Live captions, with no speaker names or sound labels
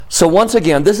So once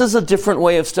again, this is a different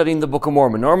way of studying the Book of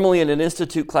Mormon. Normally in an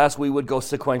institute class, we would go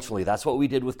sequentially. That's what we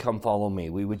did with Come Follow Me.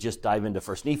 We would just dive into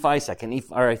 1 Nephi, 2 Nephi,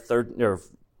 or 3rd, or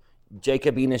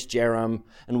Jacob, Enos, Jerem,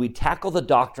 and we'd tackle the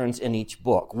doctrines in each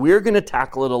book. We're going to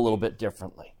tackle it a little bit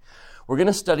differently. We're going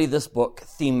to study this book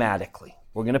thematically.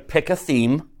 We're going to pick a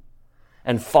theme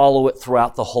and follow it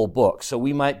throughout the whole book. So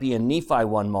we might be in Nephi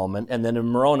one moment, and then in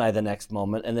Moroni the next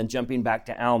moment, and then jumping back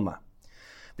to Alma.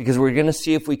 Because we're going to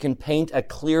see if we can paint a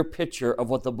clear picture of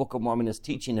what the Book of Mormon is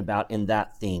teaching about in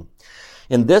that theme.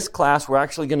 In this class, we're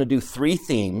actually going to do 3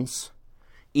 themes,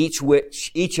 each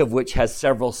of which has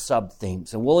several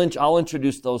sub-themes. And I'll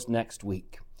introduce those next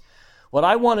week. What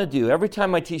I want to do, every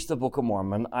time I teach the Book of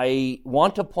Mormon, I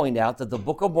want to point out that the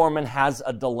Book of Mormon has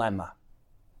a dilemma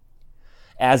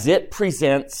as it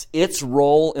presents its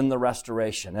role in the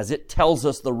restoration, as it tells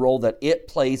us the role that it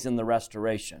plays in the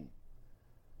restoration.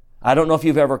 I don't know if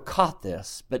you've ever caught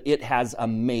this, but it has a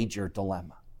major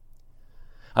dilemma.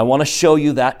 I want to show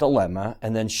you that dilemma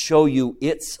and then show you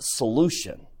its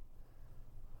solution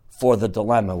for the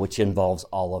dilemma, which involves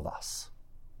all of us.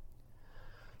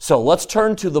 So let's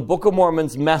turn to the Book of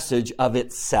Mormon's message of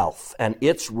itself and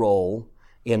its role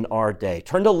in our day.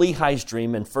 Turn to Lehi's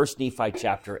dream in 1 Nephi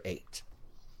chapter 8.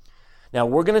 Now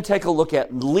we're going to take a look at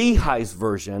Lehi's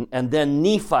version and then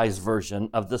Nephi's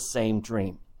version of the same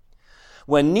dream.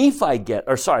 When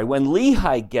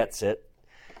Lehi gets it,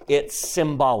 it's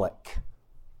symbolic.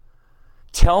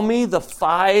 Tell me the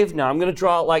 5, now I'm going to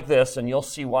draw it like this and you'll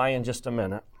see why in just a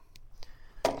minute.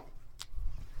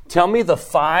 Tell me the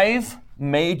 5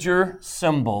 major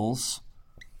symbols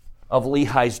of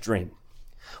Lehi's dream.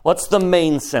 What's the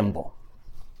main symbol?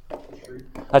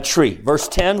 A tree. Verse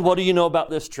 10, what do you know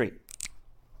about this tree?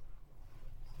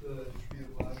 The tree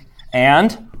of life.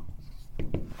 And?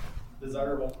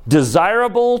 Desirable.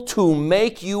 Desirable to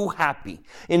make you happy.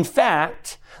 In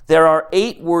fact, there are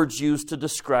 8 words used to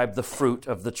describe the fruit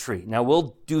of the tree. Now,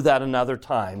 we'll do that another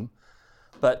time,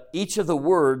 but each of the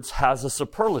words has a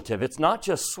superlative. It's not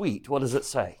just sweet. What does it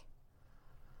say?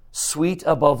 Sweet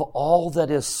above all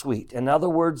that is sweet. In other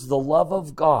words, the love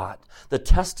of God, the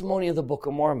testimony of the Book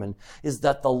of Mormon is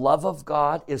that the love of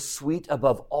God is sweet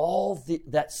above all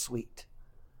that's sweet.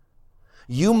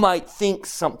 You might think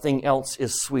something else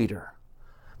is sweeter,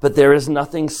 but there is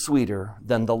nothing sweeter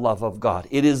than the love of God.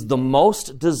 It is the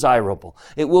most desirable.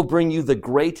 It will bring you the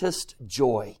greatest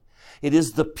joy. It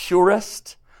is the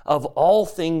purest of all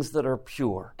things that are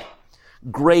pure.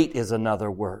 Great is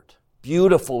another word.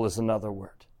 Beautiful is another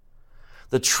word.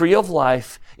 The tree of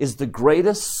life is the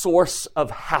greatest source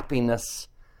of happiness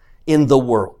in the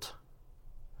world.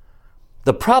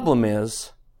 The problem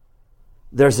is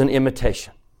there's an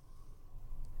imitation.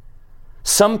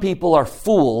 Some people are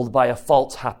fooled by a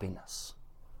false happiness.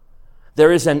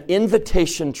 There is an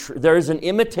imitation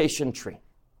tree.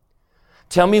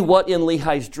 Tell me what in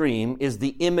Lehi's dream is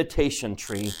the imitation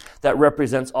tree that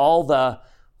represents all the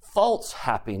false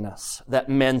happiness that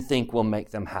men think will make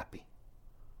them happy.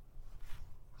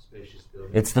 Spacious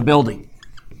building. It's the building.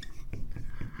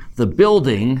 The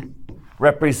building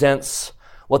represents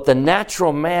what the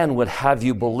natural man would have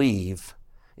you believe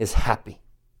is happy.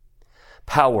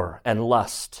 Power and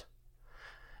lust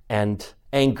and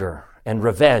anger and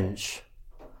revenge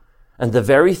and the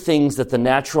very things that the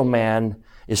natural man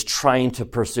is trying to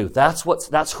pursue.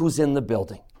 That's who's in the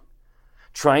building,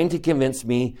 trying to convince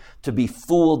me to be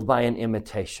fooled by an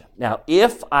imitation. Now,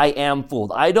 if I am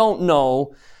fooled, I don't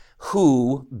know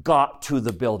who got to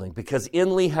the building, because in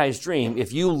Lehi's dream,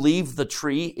 if you leave the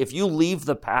tree, if you leave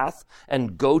the path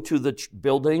and go to the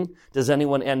building, does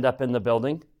anyone end up in the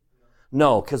building?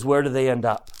 No, because where do they end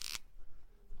up?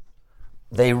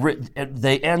 They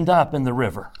end up in the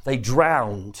river. They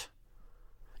drowned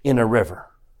in a river.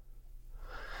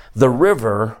 The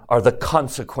river are the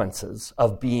consequences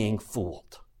of being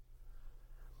fooled.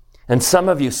 And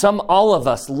all of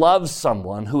us love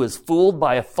someone who is fooled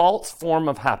by a false form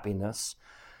of happiness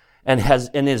and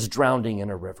is drowning in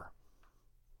a river.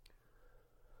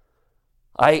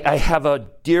 I have a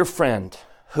dear friend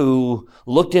who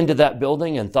looked into that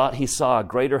building and thought he saw a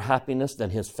greater happiness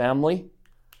than his family,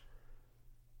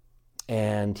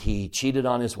 and he cheated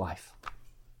on his wife.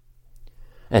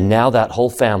 And now that whole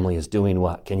family is doing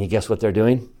what? Can you guess what they're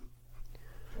doing?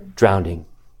 Drowning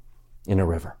in a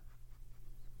river.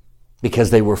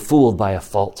 Because he was fooled by a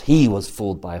false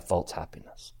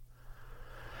happiness.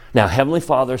 Now, Heavenly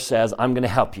Father says, I'm going to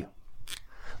help you.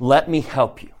 Let me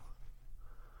help you.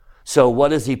 So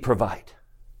what does he provide?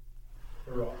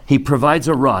 He provides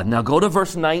a rod. Now go to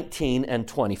verse 19 and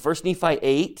 20. 1 Nephi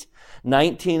 8,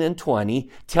 19 and 20.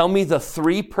 Tell me the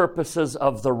 3 purposes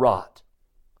of the rod.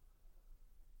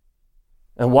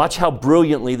 And watch how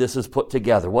brilliantly this is put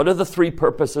together. What are the three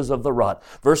purposes of the rod?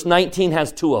 Verse 19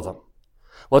 has two of them.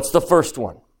 What's the first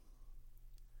one?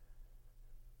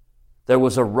 There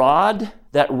was a rod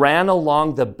that ran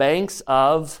along the banks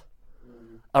of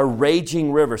a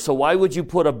raging river. So why would you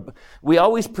we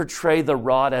always portray the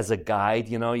rod as a guide,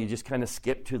 you just kind of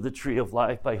skip to the tree of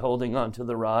life by holding on to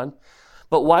the rod.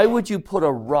 But why would you put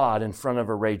a rod in front of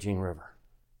a raging river?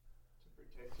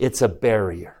 It's a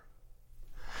barrier.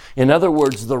 In other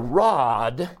words, the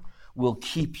rod will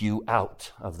keep you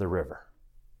out of the river.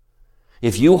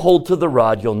 If you hold to the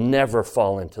rod, you'll never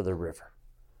fall into the river.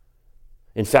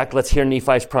 In fact, let's hear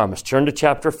Nephi's promise. Turn to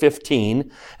chapter 15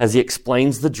 as he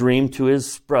explains the dream to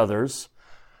his brothers,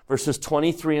 verses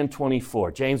 23 and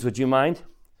 24. James, would you mind?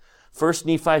 1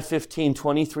 Nephi 15,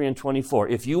 23 and 24.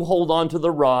 If you hold on to the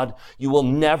rod, you will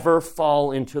never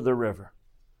fall into the river.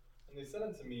 And they said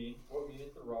unto me, what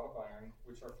meaneth the rod of iron,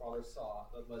 which our fathers saw,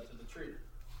 that led to the tree?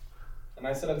 And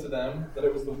I said unto them, that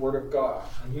it was the word of God.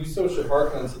 And whoso should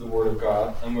hearken unto the word of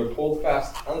God, and would hold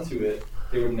fast unto it,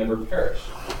 they would never perish.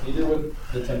 Neither would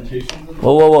the temptations of the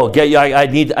Whoa. I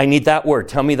need that word.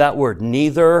 Tell me that word.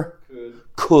 Neither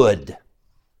could.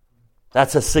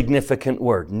 That's a significant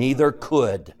word. Neither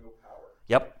could. No power.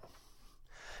 Yep.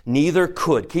 Neither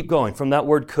could. Keep going from that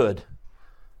word could.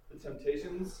 The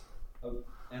temptations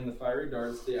and the fiery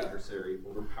darts of the adversary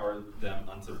overpower them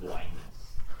unto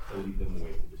blindness, to lead them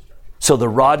away to destruction. So the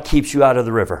rod keeps you out of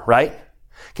the river, right?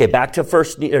 Okay, back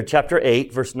to chapter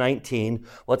 8, verse 19.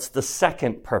 What's the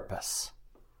second purpose?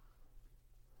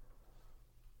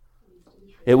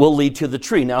 It will lead to the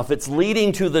tree. Now, if it's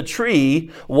leading to the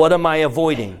tree, what am I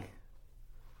avoiding?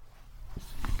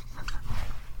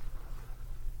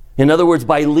 In other words,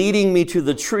 by leading me to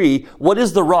the tree, what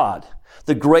is the rod?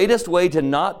 The greatest way to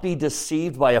not be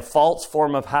deceived by a false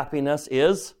form of happiness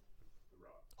is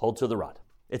hold to the rod.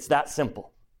 It's that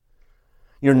simple.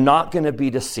 You're not going to be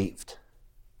deceived.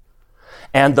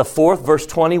 And the fourth, verse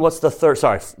 20, what's the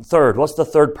third? What's the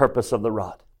third purpose of the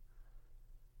rod?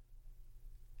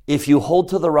 If you hold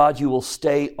to the rod, you will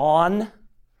stay on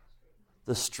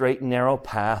the straight and narrow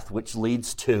path which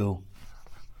leads to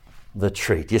the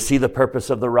tree. Do you see the purpose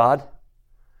of the rod?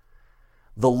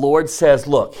 The Lord says,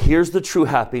 look, here's the true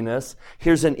happiness,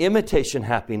 here's an imitation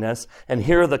happiness, and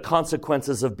here are the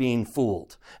consequences of being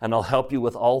fooled. And I'll help you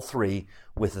with all three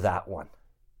with that one.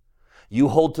 You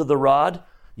hold to the rod,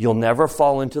 you'll never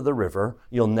fall into the river,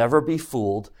 you'll never be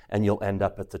fooled, and you'll end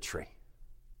up at the tree.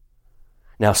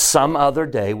 Now, some other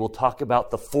day, we'll talk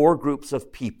about the four groups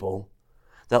of people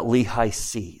that Lehi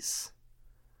sees.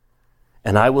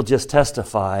 And I will just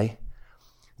testify,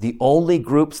 the only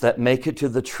groups that make it to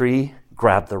the tree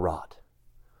grab the rod.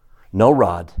 No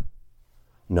rod,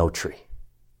 no tree.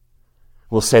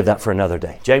 We'll save that for another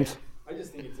day. James? I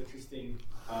just think it's interesting.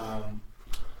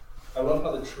 I love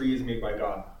how the tree is made by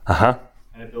God. Uh-huh.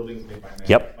 And a building is made by man.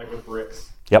 Yep. Like with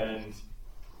bricks. Yep. And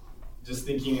just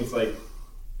thinking it's like,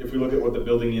 if we look at what the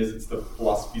building is, it's the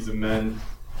philosophies of men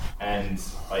and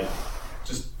like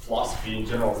just philosophy in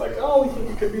general. It's like, oh, we think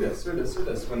it could be this or this or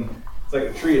this. When it's like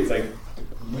a tree, it's like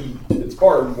it's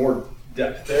far more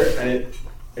depth there, and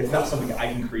it's not something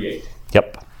I can create.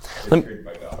 Yep. It's created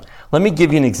by God. Let me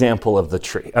give you an example of the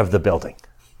tree, of the building.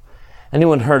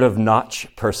 Anyone heard of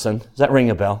Notch Person? Does that ring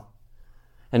a bell?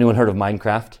 Anyone heard of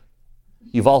Minecraft?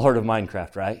 You've all heard of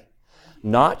Minecraft, right?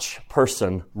 Notch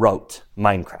Person wrote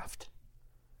Minecraft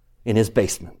in his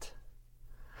basement.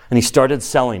 And he started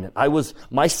selling it.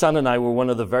 My son and I were one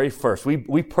of the very first. We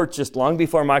purchased, long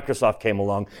before Microsoft came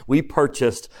along, we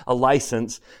purchased a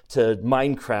license to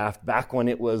Minecraft back when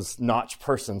it was Notch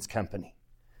Person's company.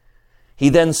 He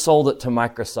then sold it to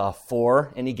Microsoft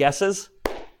for, any guesses?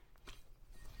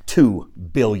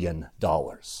 $2 billion.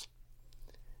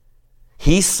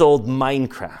 He sold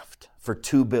Minecraft for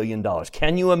 $2 billion.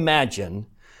 Can you imagine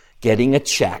getting a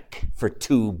check for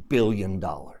 $2 billion?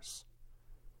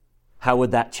 How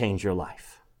would that change your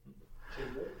life?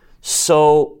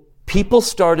 So people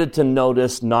started to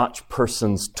notice Notch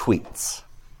Person's tweets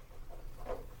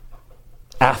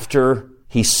after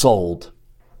he sold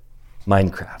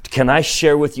Minecraft. Can I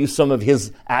share with you some of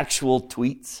his actual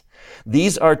tweets?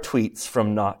 These are tweets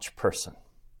from Notch Person.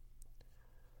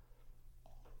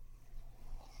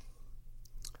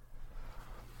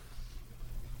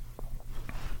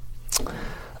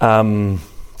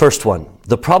 First one.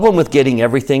 The problem with getting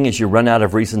everything is you run out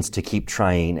of reasons to keep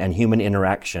trying, and human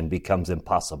interaction becomes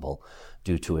impossible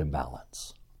due to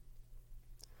imbalance.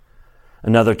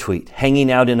 Another tweet.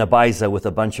 Hanging out in Ibiza with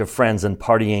a bunch of friends and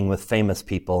partying with famous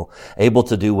people, able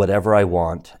to do whatever I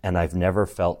want, and I've never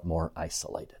felt more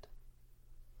isolated.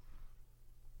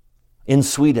 In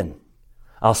Sweden,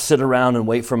 I'll sit around and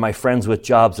wait for my friends with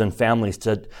jobs and families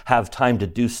to have time to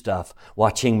do stuff,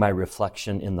 watching my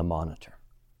reflection in the monitor.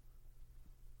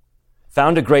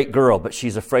 Found a great girl, but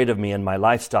she's afraid of me and my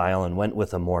lifestyle and went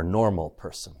with a more normal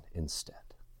person instead.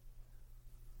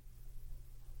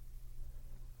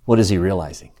 What is he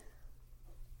realizing?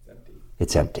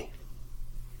 It's empty.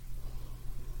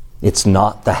 It's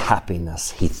not the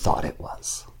happiness he thought it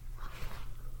was.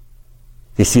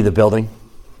 Do you see the building?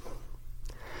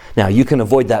 Now, you can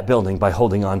avoid that building by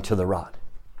holding on to the rod.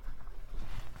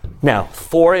 Now,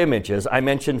 4 images. I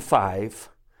mentioned 5.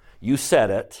 You said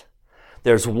it.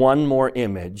 There's one more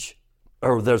image,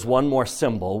 or there's one more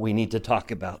symbol we need to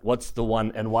talk about. What's the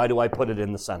one, and why do I put it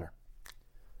in the center?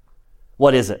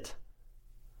 What is it?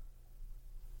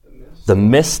 The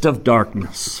mist of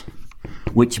darkness,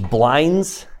 which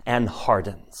blinds and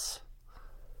hardens.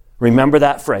 Remember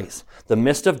that phrase. The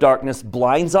mist of darkness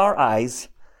blinds our eyes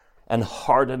and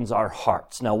hardens our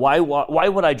hearts. Now, why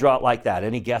would I draw it like that?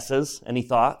 Any guesses? Any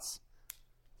thoughts?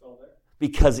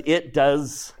 Because it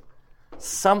does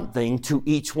something to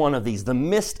each one of these. The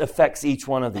mist affects each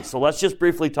one of these. So let's just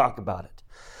briefly talk about it.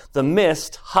 The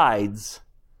mist hides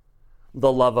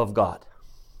the love of God.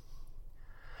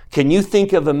 Can you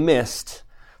think of a mist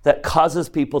that causes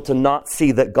people to not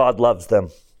see that God loves them?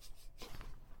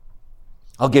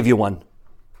 I'll give you one.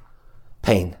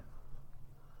 Pain.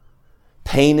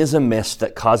 Pain is a mist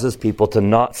that causes people to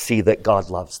not see that God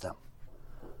loves them.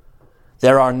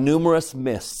 There are numerous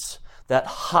mists that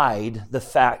hide the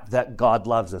fact that God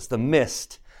loves us. The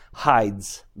mist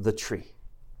hides the tree.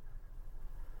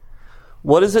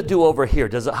 What does it do over here?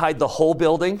 Does it hide the whole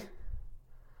building?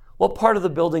 What part of the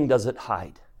building does it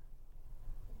hide?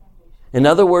 In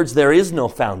other words, there is no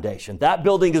foundation. That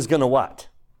building is going to what?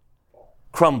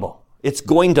 Crumble. It's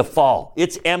going to fall.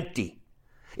 It's empty.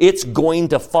 It's going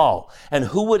to fall. And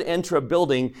who would enter a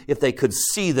building if they could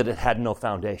see that it had no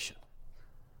foundation?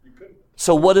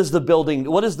 So what does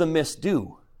the mist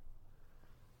do?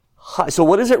 So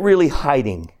what is it really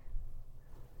hiding?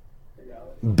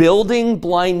 Building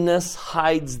blindness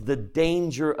hides the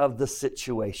danger of the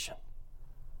situation.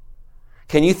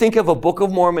 Can you think of a Book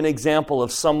of Mormon example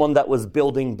of someone that was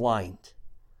building blind,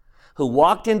 who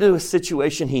walked into a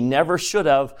situation he never should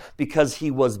have because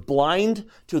he was blind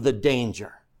to the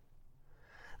danger?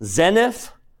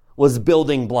 Zeniff was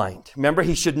building blind. Remember,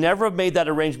 he should never have made that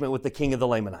arrangement with the king of the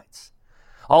Lamanites.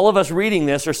 All of us reading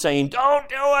this are saying, don't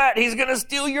do it. He's going to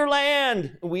steal your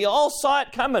land. We all saw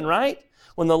it coming, right?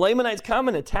 When the Lamanites come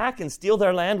and attack and steal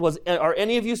their land, are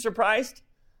any of you surprised?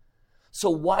 So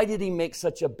why did he make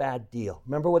such a bad deal?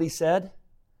 Remember what he said?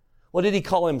 What did he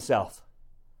call himself?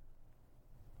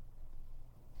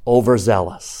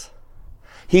 Overzealous.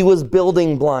 He was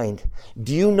building blind.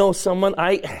 Do you know someone?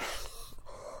 I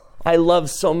love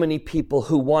so many people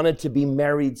who wanted to be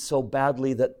married so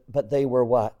badly but they were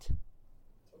what?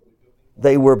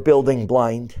 They were building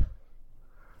blind.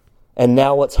 And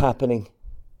now what's happening?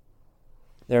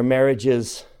 Their marriage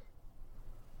is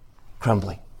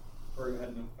crumbling. Or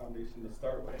had no foundation to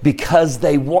start with. Because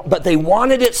they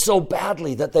wanted it so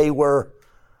badly that they were.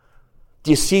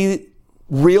 Do you see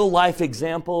real life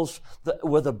examples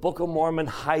where the Book of Mormon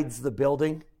hides the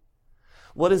building?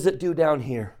 What does it do down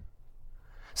here?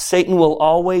 Satan will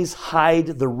always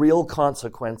hide the real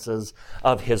consequences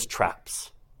of his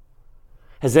traps.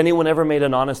 Has anyone ever made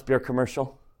an honest beer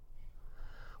commercial?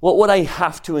 What would I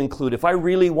have to include? If I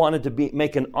really wanted to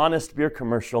make an honest beer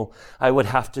commercial, I would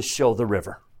have to show the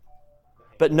river.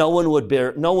 But no one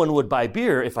would buy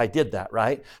beer if I did that,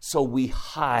 right? So we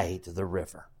hide the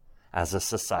river as a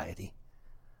society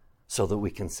so that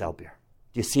we can sell beer.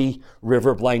 Do you see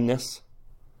river blindness?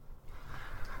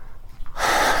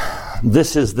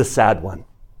 This is the sad one.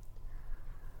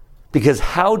 Because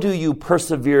how do you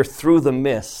persevere through the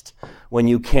mist when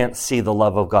you can't see the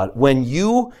love of God? When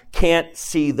you can't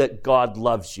see that God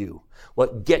loves you,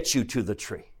 what gets you to the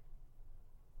tree?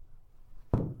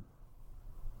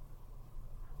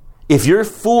 If you're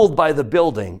fooled by the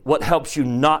building, what helps you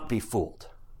not be fooled?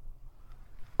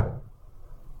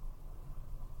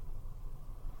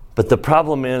 But the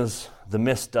problem is, the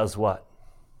mist does what?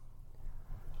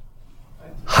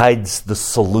 Hides the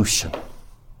solution.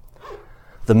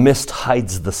 The mist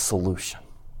hides the solution.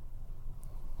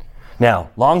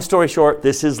 Now, long story short,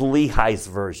 this is Lehi's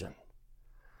version.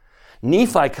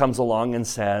 Nephi comes along and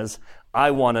says,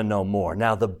 I want to know more.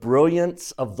 Now, the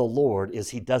brilliance of the Lord is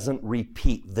he doesn't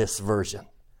repeat this version.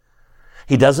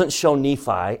 He doesn't show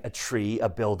Nephi a tree, a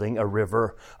building, a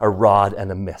river, a rod,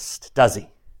 and a mist, does he?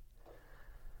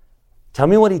 Tell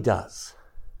me what he does.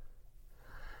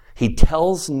 He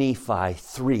tells Nephi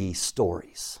 3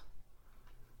 stories.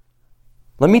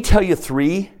 Let me tell you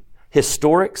 3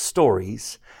 historic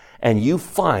stories, and you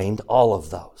find all of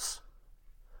those.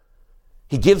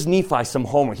 He gives Nephi some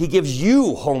homework. He gives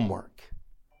you homework.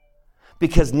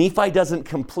 Because Nephi doesn't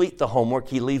complete the homework,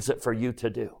 he leaves it for you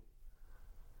to do.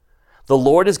 The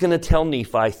Lord is going to tell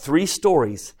Nephi 3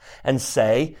 stories and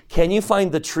say, can you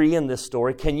find the tree in this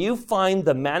story? Can you find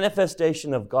the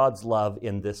manifestation of God's love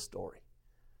in this story?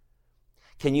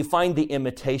 Can you find the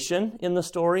imitation in the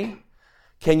story?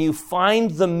 Can you find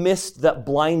the mist that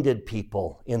blinded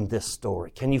people in this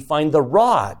story? Can you find the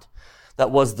rod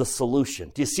that was the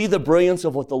solution? Do you see the brilliance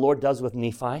of what the Lord does with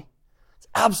Nephi? It's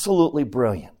absolutely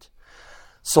brilliant.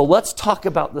 So let's talk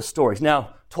about the stories.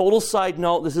 Now, total side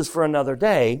note, this is for another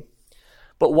day,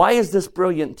 but why is this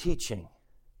brilliant teaching?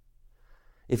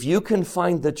 If you can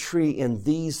find the tree in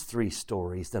these 3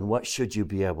 stories, then what should you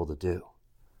be able to do?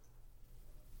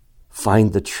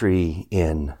 Find the tree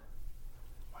in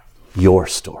your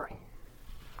story.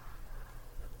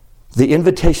 The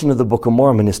invitation of the Book of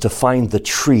Mormon is to find the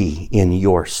tree in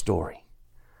your story.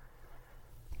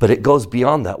 But it goes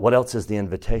beyond that. What else is the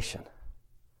invitation?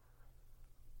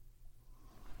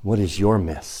 What is your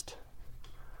mist?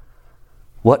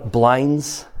 What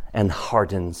blinds and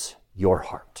hardens your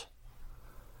heart?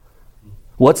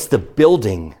 What's the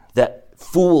building that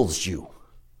fools you?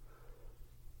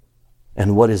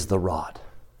 And what is the rod?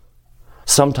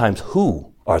 Sometimes who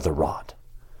are the rod?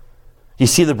 You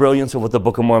see the brilliance of what the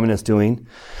Book of Mormon is doing?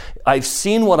 I've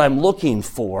seen what I'm looking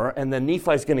for, and then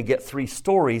Nephi's going to get 3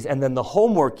 stories, and then the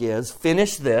homework is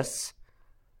finish this,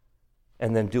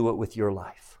 and then do it with your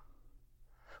life.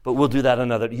 But you'll do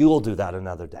that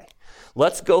another day.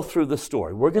 Let's go through the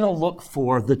story. We're going to look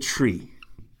for the tree.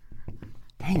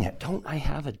 Dang it, don't I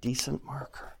have a decent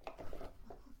marker?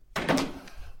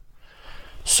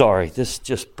 Sorry, this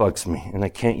just bugs me, and I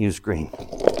can't use green.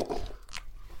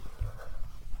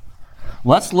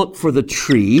 Let's look for the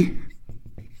tree.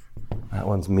 That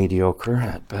one's mediocre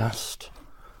at best.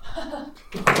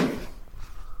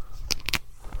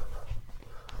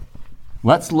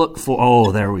 Let's look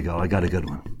for, there we go, I got a good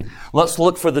one. Let's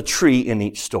look for the tree in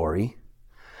each story.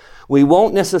 We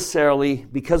won't necessarily,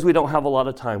 because we don't have a lot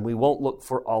of time, we won't look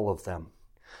for all of them.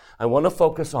 I want to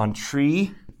focus on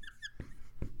tree,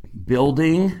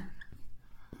 building,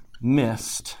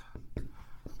 mist,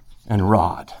 and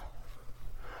rod.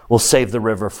 We'll save the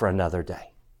river for another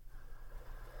day.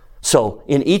 So,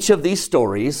 in each of these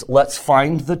stories, let's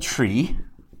find the tree.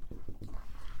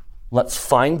 Let's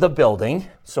find the building.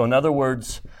 So, in other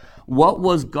words, what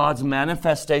was God's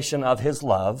manifestation of his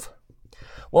love?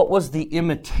 What was the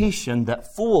imitation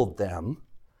that fooled them?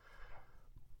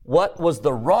 What was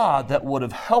the rod that would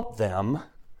have helped them?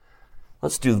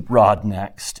 Let's do rod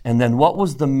next. And then what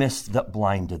was the mist that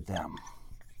blinded them?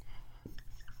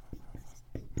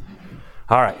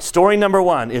 All right, story number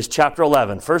 1 is chapter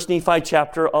 11. 1 Nephi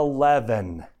chapter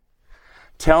 11.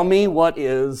 Tell me what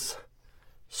is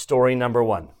story number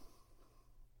 1.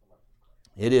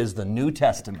 It is the New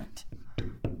Testament.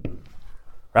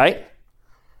 Right?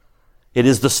 It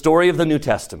is the story of the New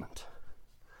Testament.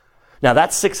 Now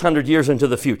that's 600 years into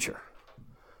the future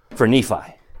for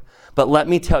Nephi. But let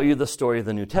me tell you the story of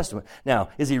the New Testament. Now,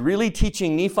 is he really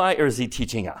teaching Nephi or is he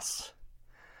teaching us?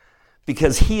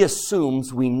 Because he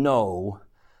assumes we know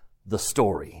the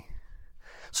story.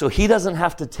 So he doesn't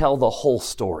have to tell the whole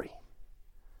story.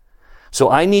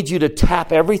 So I need you to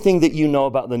tap everything that you know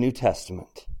about the New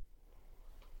Testament.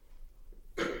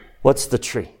 What's the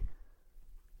tree?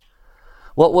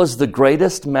 What was the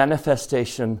greatest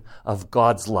manifestation of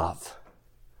God's love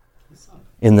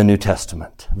in the New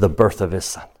Testament? The birth of his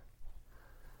son.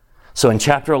 So in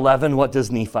chapter 11, what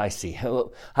does Nephi see?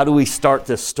 How do we start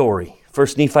this story?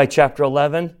 First Nephi chapter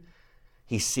 11,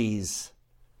 he sees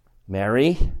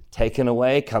Mary taken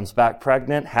away, comes back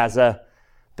pregnant, has a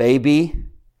baby,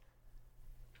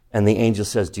 and the angel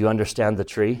says, do you understand the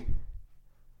tree?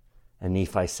 And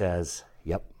Nephi says,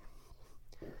 yep.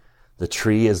 The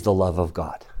tree is the love of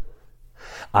God.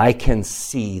 I can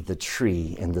see the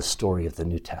tree in the story of the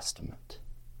New Testament.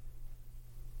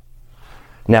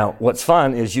 Now, what's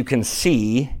fun is you can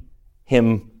see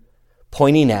him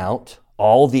pointing out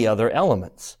all the other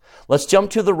elements. Let's jump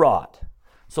to the rod.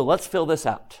 So let's fill this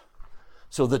out.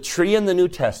 So the tree in the New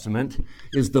Testament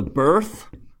is the birth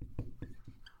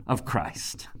of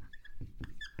Christ.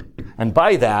 And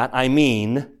by that, I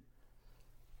mean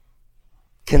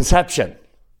conception.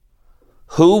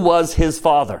 Who was his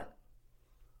father?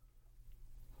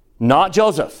 Not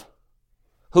Joseph.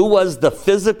 Who was the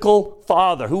physical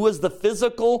father? Who was the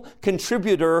physical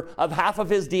contributor of half of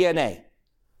his DNA?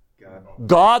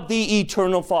 God the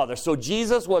eternal Father. So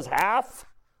Jesus was half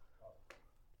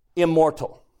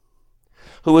immortal.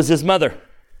 Who was his mother?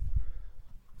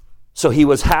 So he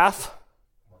was half.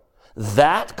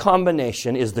 That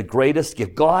combination is the greatest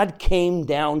gift. God came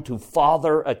down to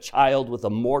father a child with a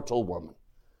mortal woman.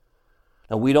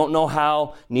 Now, we don't know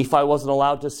how. Nephi wasn't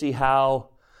allowed to see how.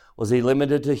 Was he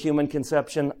limited to human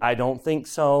conception? I don't think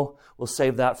so. We'll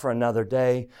save that for another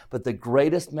day. But the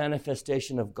greatest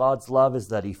manifestation of God's love is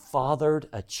that he fathered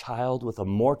a child with a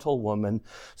mortal woman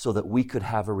so that we could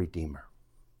have a redeemer.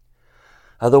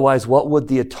 Otherwise, what would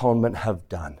the atonement have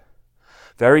done?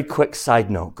 Very quick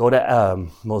side note. Go to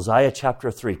Mosiah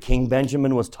chapter 3. King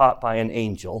Benjamin was taught by an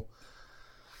angel.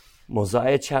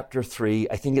 Mosiah chapter 3,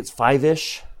 I think it's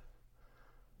 5-ish.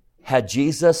 Had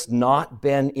Jesus not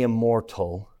been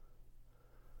immortal,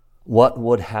 what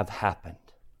would have happened?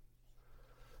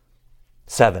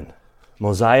 7.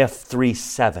 Mosiah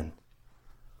 3:7.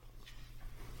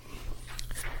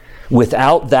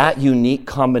 Without that unique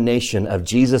combination of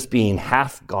Jesus being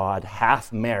half God,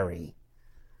 half Mary,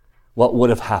 what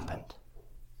would have happened?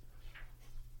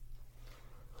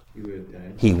 He would have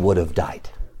died. He would have died.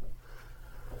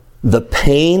 The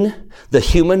pain, the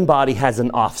human body has an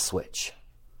off switch.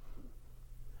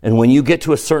 And when you get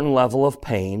to a certain level of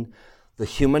pain, the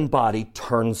human body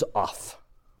turns off.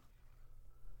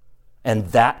 And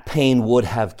that pain would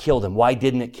have killed him. Why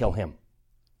didn't it kill him?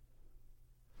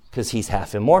 Because he's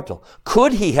half immortal.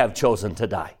 Could he have chosen to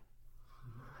die?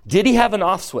 Did he have an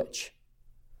off switch?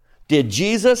 Did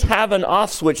Jesus have an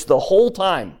off switch the whole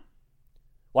time?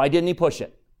 Why didn't he push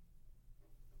it?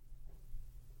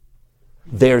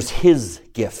 There's his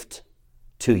gift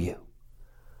to you.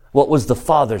 What was the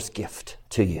Father's gift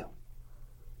to you?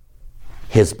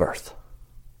 His birth.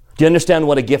 Do you understand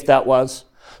what a gift that was?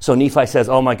 So Nephi says,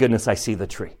 oh my goodness, I see the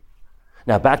tree.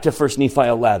 Now back to 1 Nephi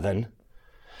 11.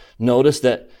 Notice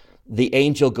that the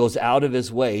angel goes out of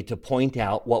his way to point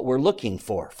out what we're looking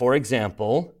for. For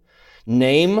example,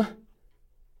 name,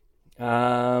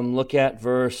 look at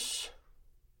verse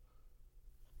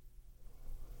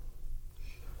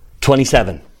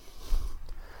 27.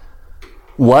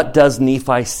 What does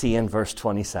Nephi see in verse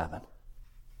 27?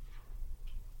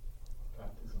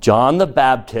 John the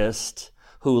Baptist,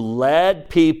 who led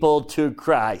people to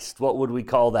Christ. What would we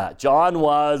call that? John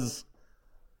was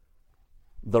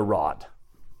the rod.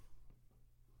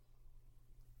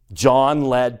 John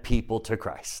led people to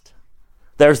Christ.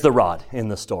 There's the rod in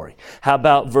the story. How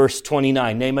about verse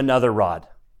 29? Name another rod.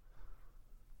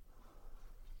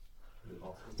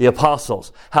 The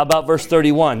apostles. How about verse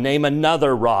 31? Name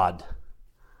another rod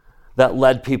that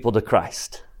led people to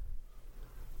Christ.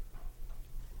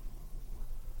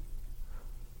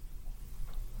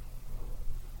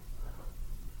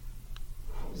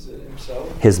 Is it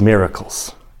himself? His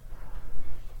miracles.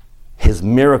 His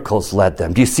miracles led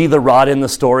them. Do you see the rod in the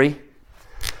story?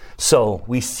 So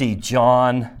we see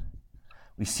John,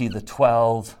 we see the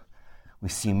 12, we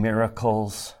see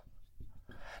miracles.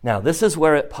 Now this is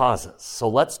where it pauses. So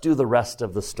let's do the rest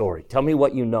of the story. Tell me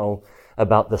what you know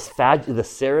about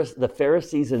the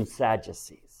Pharisees and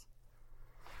Sadducees.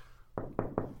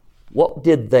 What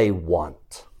did they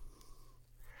want?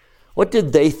 What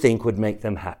did they think would make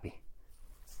them happy?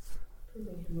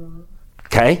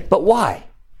 Okay, but why?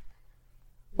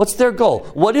 What's their goal?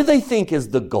 What do they think is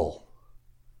the goal?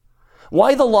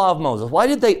 Why the law of Moses? Why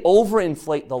did they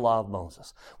overinflate the law of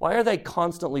Moses? Why are they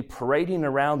constantly parading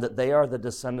around that they are the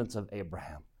descendants of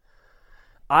Abraham?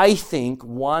 I think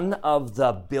one of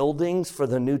the buildings for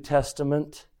the New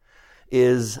Testament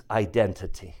is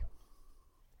identity.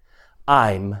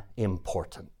 I'm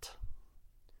important.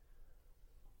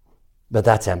 But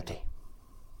that's empty.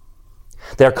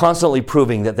 They're constantly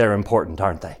proving that they're important,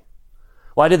 aren't they?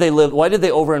 Why did they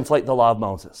overinflate the law of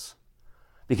Moses?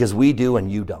 Because we do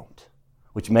and you don't,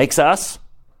 which makes us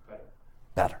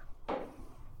better.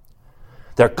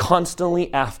 They're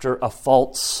constantly after a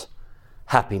false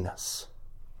happiness.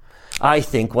 I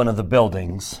think one of the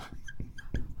buildings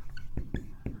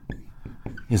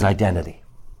is identity.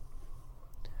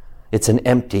 It's an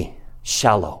empty,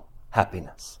 shallow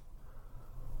happiness.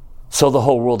 So the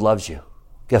whole world loves you.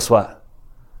 Guess what?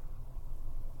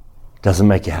 Doesn't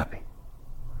make you happy.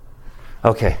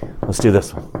 Okay, let's do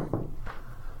this one.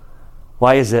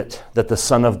 Why is it that the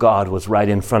Son of God was right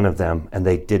in front of them and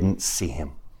they didn't see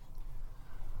him?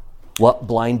 What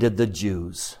blinded the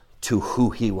Jews to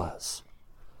who he was?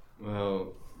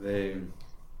 Well, they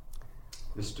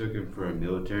mistook him for a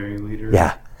military leader.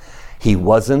 Yeah, he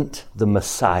wasn't the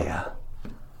Messiah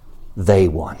they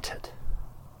wanted.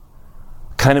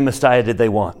 What kind of Messiah did they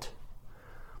want?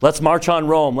 Let's march on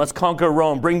Rome. Let's conquer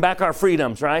Rome. Bring back our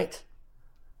freedoms, right?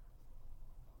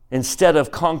 Instead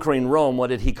of conquering Rome, what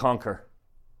did he conquer?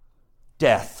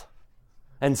 Death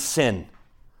and sin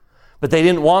But they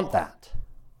didn't want that.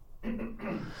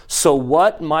 So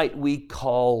what might we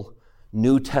call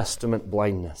New Testament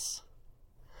blindness?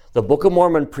 The Book of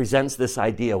Mormon presents this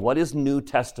idea. What is New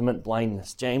Testament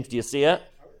blindness? James, do you see it?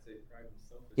 I would say pride and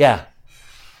selfishness. Yeah.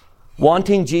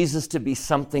 Wanting Jesus to be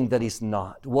something that he's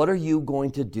not. What are you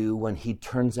going to do when he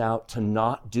turns out to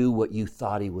not do what you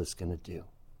thought he was going to do?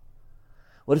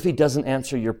 What if he doesn't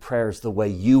answer your prayers the way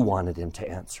you wanted him to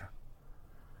answer?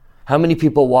 How many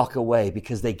people walk away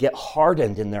because they get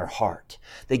hardened in their heart?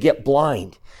 They get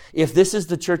blind. If this is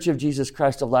the Church of Jesus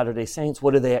Christ of Latter-day Saints,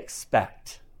 what do they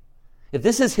expect? If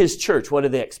this is his church, what do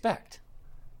they expect?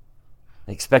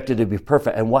 They expect it to be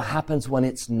perfect. And what happens when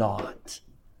it's not?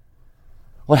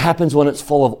 What happens when it's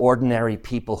full of ordinary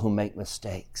people who make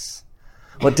mistakes?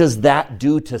 What does that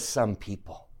do to some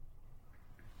people?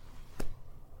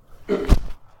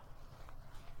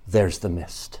 There's the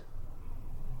mist.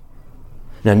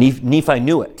 Now, Nephi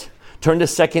knew it. Turn to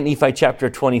 2 Nephi chapter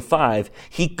 25.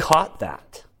 He caught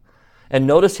that. And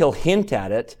notice he'll hint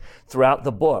at it throughout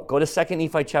the book. Go to 2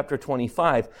 Nephi chapter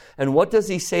 25. And what does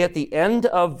he say at the end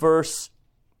of verse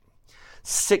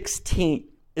 16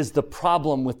 is the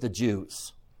problem with the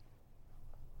Jews.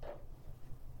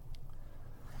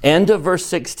 End of verse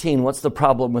 16, what's the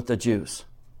problem with the Jews?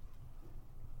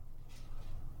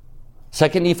 2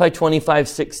 Nephi 25,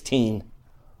 16.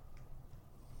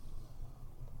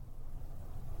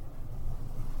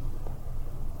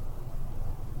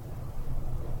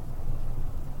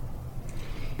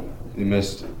 They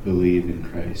must believe in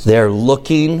Christ. They're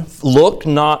look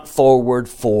not forward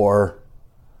for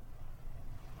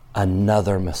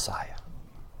another Messiah.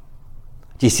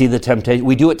 Do you see the temptation?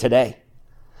 We do it today.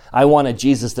 I want a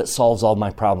Jesus that solves all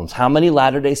my problems. How many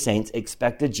Latter-day Saints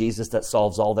expect a Jesus that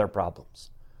solves all their problems?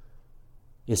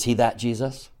 Is he that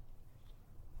Jesus?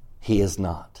 He is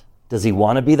not. Does he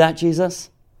want to be that Jesus?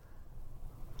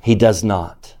 He does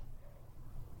not.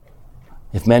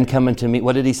 If men come unto me,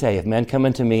 what did he say? If men come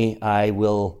unto me, I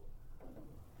will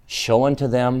show unto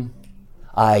them.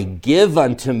 I give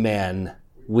unto men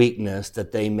weakness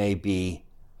that they may be.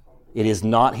 It is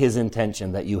not his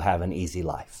intention that you have an easy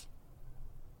life.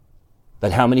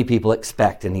 But how many people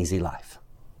expect an easy life?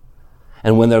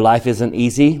 And when their life isn't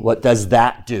easy, what does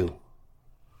that do?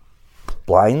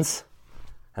 Blinds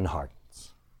and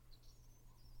hardens.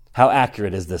 How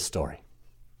accurate is this story?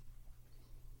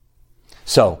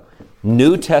 So,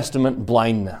 New Testament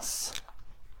blindness.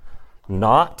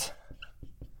 Not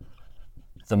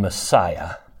the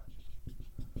Messiah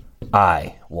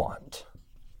I want.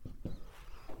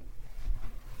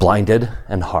 Blinded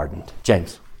and hardened.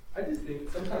 James. I just think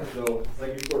sometimes, though, it's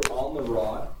like if we're on the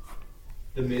rod,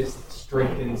 the mist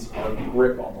strengthens our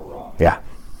grip on the rod. Yeah.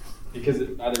 Because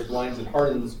it either blinds and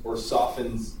hardens or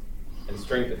softens and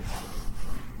strengthens.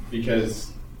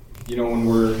 Because, when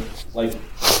we're like,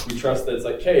 we trust that it's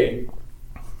like, hey,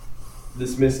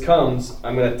 this mist comes,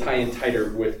 I'm going to tie in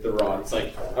tighter with the rod. It's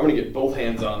like, I'm going to get both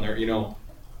hands on there,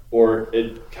 or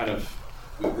it kind of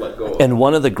let go. And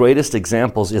one of the greatest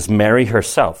examples is Mary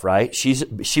herself, right?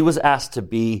 She was asked to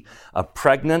be a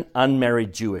pregnant,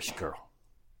 unmarried Jewish girl.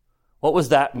 What was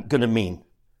that going to mean?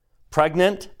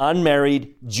 Pregnant,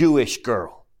 unmarried Jewish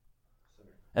girl.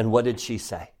 And what did she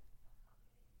say?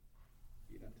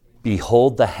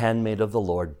 Behold the handmaid of the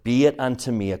Lord, be it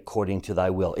unto me according to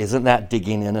thy will. Isn't that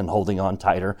digging in and holding on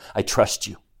tighter? I trust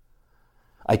you.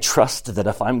 I trust that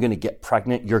if I'm going to get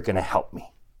pregnant, you're going to help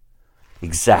me.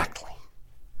 Exactly.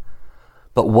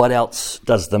 But what else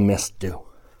does the mist do?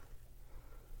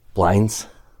 Blinds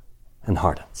and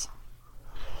hardens.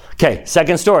 Okay,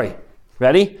 second story.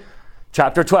 Ready?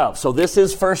 Chapter 12. So this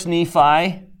is 1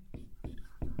 Nephi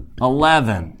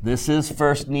 11. This is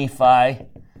 1 Nephi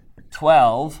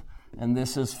 12. And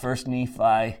this is 1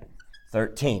 Nephi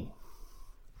 13.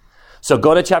 So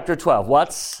go to chapter 12.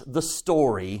 What's the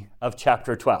story of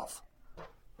chapter 12?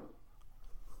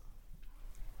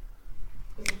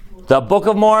 The Book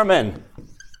of Mormon.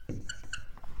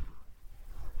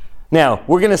 Now,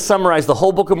 we're going to summarize the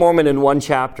whole Book of Mormon in one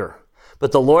chapter.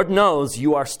 But the Lord knows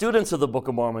you are students of the Book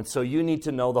of Mormon, so you need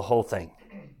to know the whole thing.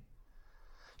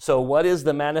 So what is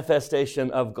the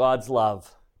manifestation of God's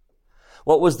love?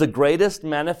 What was the greatest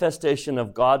manifestation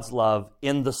of God's love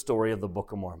in the story of the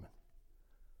Book of Mormon?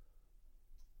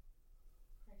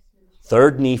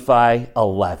 3 Nephi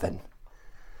 11.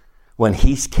 When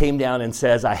he came down and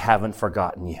says, I haven't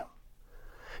forgotten you.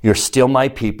 You're still my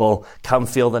people. Come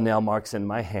feel the nail marks in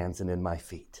my hands and in my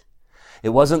feet. It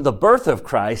wasn't the birth of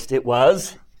Christ. It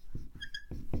was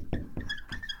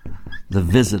the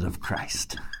visit of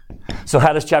Christ. So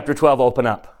how does chapter 12 open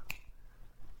up?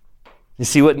 You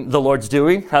see what the Lord's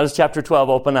doing? How does chapter 12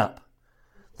 open up?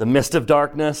 The mist of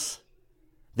darkness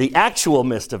the actual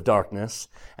mist of darkness,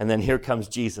 and then here comes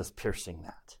Jesus piercing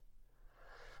that.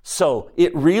 So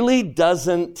it really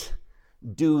doesn't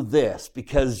do this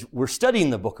because we're studying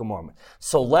the Book of Mormon.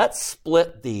 So let's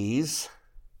split these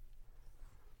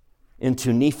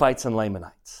into Nephites and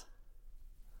Lamanites.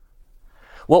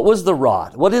 What was the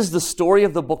rod? What is the story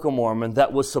of the Book of Mormon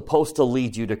that was supposed to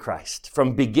lead you to Christ?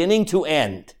 From beginning to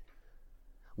end,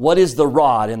 what is the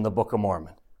rod in the Book of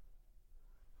Mormon?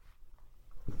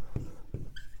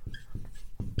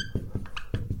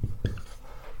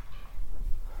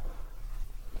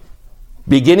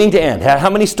 Beginning to end. How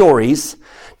many stories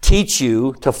teach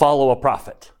you to follow a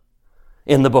prophet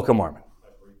in the Book of Mormon?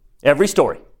 Every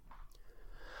story.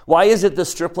 Why is it the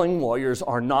stripling warriors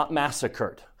are not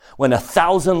massacred when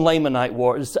 1,000 Lamanite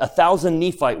warriors, 1,000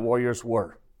 Nephite warriors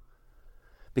were?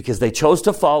 Because they chose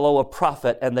to follow a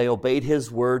prophet and they obeyed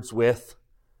his words with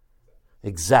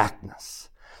exactness.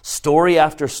 Story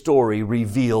after story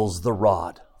reveals the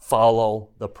rod. Follow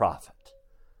the prophet.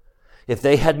 If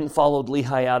they hadn't followed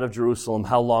Lehi out of Jerusalem,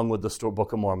 how long would the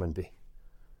Book of Mormon be?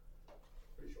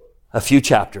 A few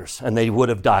chapters, and they would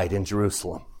have died in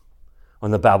Jerusalem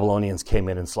when the Babylonians came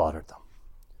in and slaughtered them.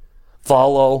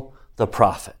 Follow the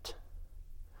prophet.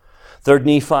 3rd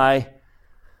Nephi,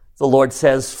 the Lord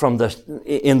says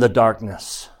in the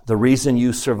darkness, the reason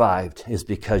you survived is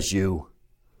because you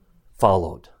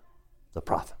followed the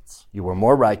prophets. You were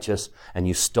more righteous and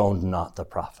you stoned not the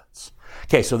prophets.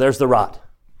 Okay, so there's the rod.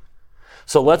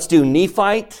 So let's do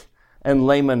Nephite and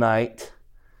Lamanite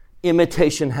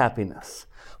imitation happiness.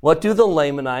 What do the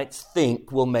Lamanites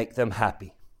think will make them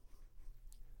happy?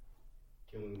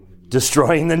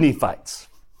 Destroying the Nephites.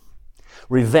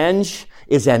 Revenge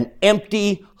is an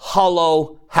empty,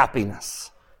 hollow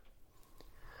happiness.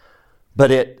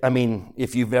 But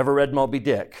if you've ever read Moby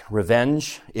Dick,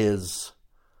 revenge is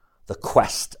the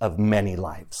quest of many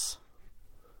lives.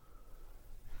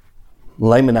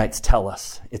 Lamanites tell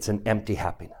us it's an empty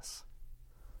happiness.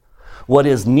 What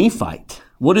is Nephite?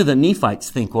 What do the Nephites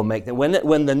think will make them?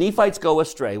 When the Nephites go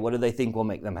astray, what do they think will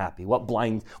make them happy? What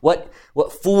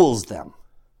fools them?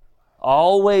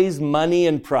 Always money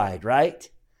and pride, right?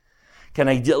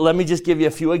 Let me just give you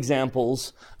a few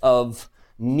examples of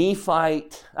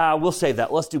Nephite. We'll save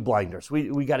that. Let's do blinders.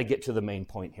 We got to get to the main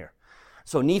point here.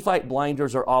 So Nephite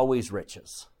blinders are always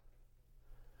riches.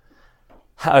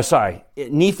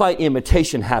 Nephite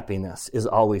imitation happiness is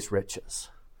always riches.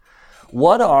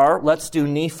 Let's do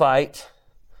Nephite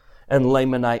and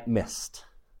Lamanite mist.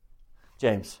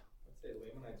 James. I'd say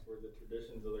Lamanites were the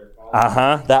traditions of their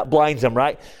fathers. That blinds them,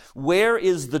 right? Where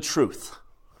is the truth?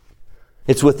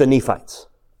 It's with the Nephites.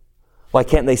 Why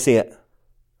can't they see it?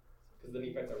 Because the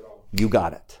Nephites are wrong. You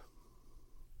got it.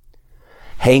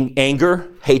 Anger,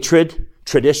 hatred,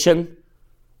 tradition,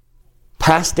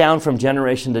 passed down from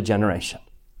generation to generation.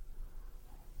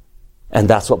 And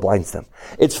that's what blinds them.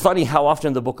 It's funny how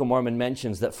often the Book of Mormon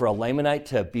mentions that for a Lamanite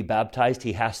to be baptized,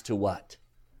 he has to what?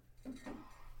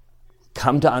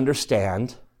 Come to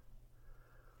understand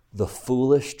the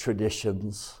foolish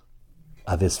traditions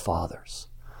of his fathers.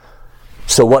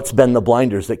 So what's been the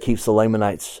blinders that keeps the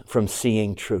Lamanites from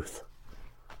seeing truth?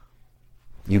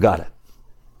 You got it.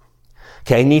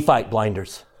 Okay, Nephite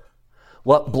blinders.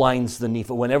 What blinds the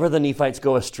Nephite? Whenever the Nephites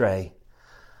go astray,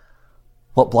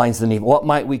 what blinds the Nephite? What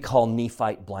might we call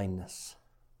Nephite blindness?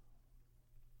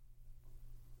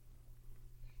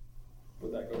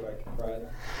 Would that go back to pride?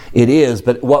 It is,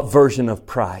 but what version of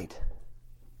pride?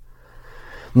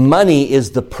 Money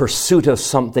is the pursuit of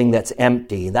something that's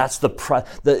empty. That's the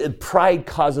pride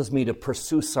causes me to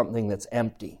pursue something that's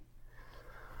empty.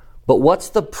 But what's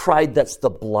the pride that's the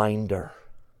blinder?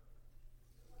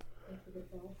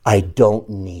 I don't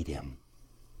need him.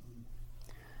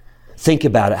 Think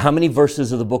about it. How many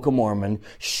verses of the Book of Mormon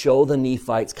show the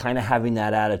Nephites kind of having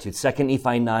that attitude? 2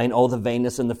 Nephi 9, the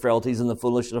vainness and the frailties and the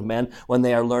foolishness of men. When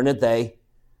they are learned, they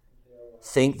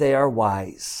think they are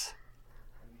wise.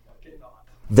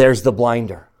 There's the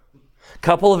blinder.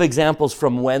 Couple of examples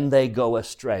from when they go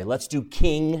astray. Let's do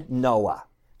King Noah.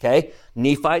 Okay?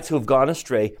 Nephites who have gone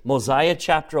astray. Mosiah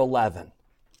chapter 11.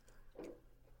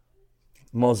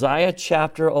 Mosiah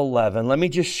chapter 11. Let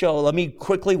me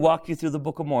quickly walk you through the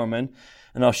Book of Mormon,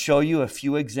 and I'll show you a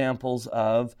few examples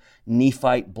of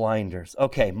Nephite blinders.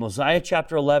 Okay, Mosiah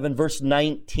chapter 11, verse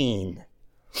 19.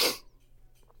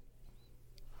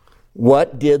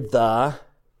 What did the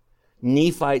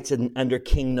Nephites under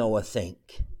King Noah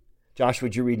think? Josh,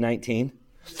 would you read 19?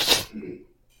 And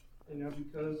now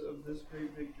because of this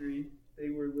great victory, they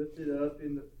were lifted up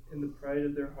in the pride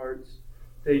of their hearts.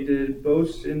 They did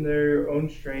boast in their own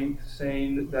strength,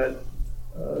 saying that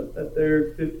that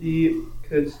their 50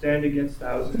 could stand against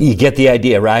thousands. You get the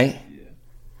idea, right? Yeah.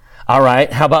 All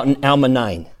right, how about in Alma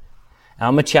 9?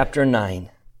 Alma chapter 9.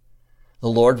 The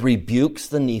Lord rebukes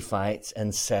the Nephites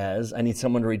and says, I need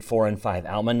someone to read 4 and 5.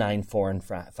 Alma 9, 4 and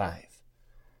 5.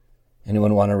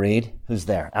 Anyone want to read? Who's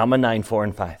there? Alma 9, 4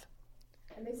 and 5.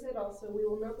 And they said also, we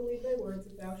will not believe thy words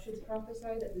if thou shouldst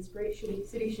prophesy that this great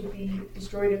city should be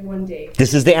destroyed in one day.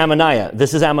 This is the Ammoniah.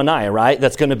 This is Ammoniah, right?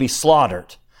 That's going to be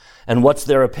slaughtered. And what's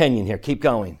their opinion here? Keep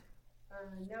going.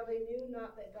 Now they knew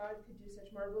not that God could do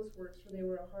such marvelous works, for they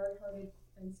were a hard-hearted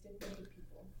and stiff-necked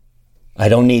people. I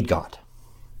don't need God.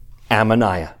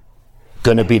 Ammoniah.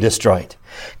 Going to be destroyed.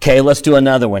 Okay, let's do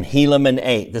another one. Helaman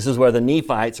 8. This is where the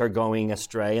Nephites are going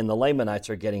astray and the Lamanites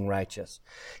are getting righteous.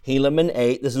 Helaman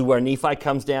 8. This is where Nephi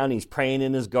comes down. He's praying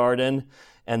in his garden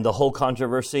and the whole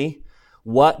controversy.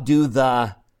 What do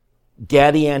the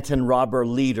Gadianton robber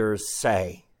leaders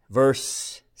say?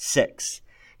 Verse 6.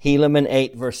 Helaman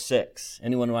 8, verse 6.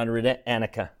 Anyone want to read it?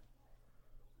 Annika.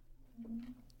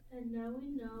 And now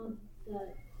we know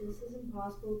that this is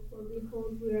impossible, for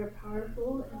behold, we are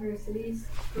powerful, and our cities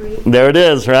great. There it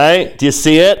is, right? Do you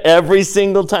see it? Every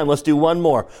single time. Let's do one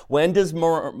more. When does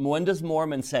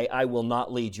Mormon say, I will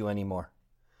not lead you anymore?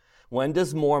 When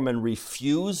does Mormon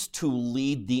refuse to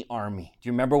lead the army? Do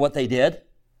you remember what they did?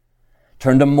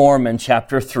 Turn to Mormon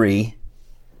chapter 3,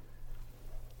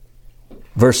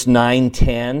 verse 9,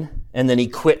 10, and then he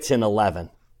quits in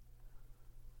 11.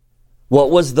 What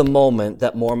was the moment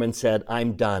that Mormon said,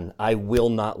 I'm done. I will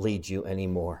not lead you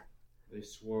anymore? They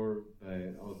swore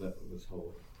by all that was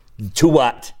holy. To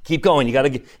what? Keep going.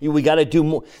 We got to do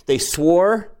more. They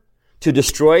swore to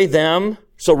destroy them.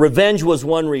 So revenge was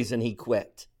one reason he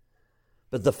quit.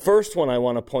 But the first one I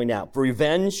want to point out,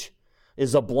 revenge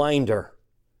is a blinder.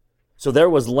 So there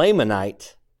was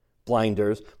Lamanite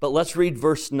blinders. But let's read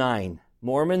verse 9.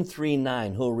 Mormon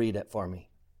 3:9. Who'll read it for me?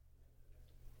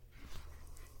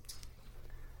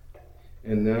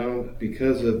 And now,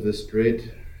 because of this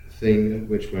great thing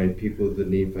which my people, the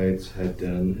Nephites, had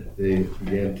done, they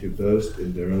began to boast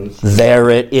in their own strength. There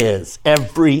it is.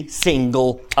 Every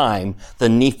single time the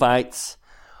Nephites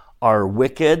are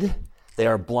wicked, they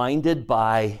are blinded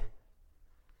by,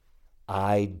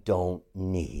 I don't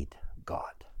need God.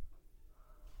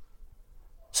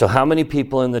 So how many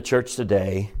people in the church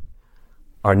today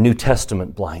are New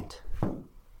Testament blind?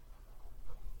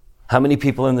 How many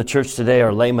people in the church today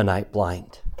are Lamanite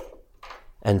blind?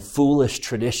 And foolish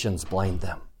traditions blind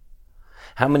them.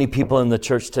 How many people in the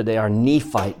church today are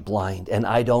Nephite blind and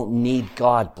I don't need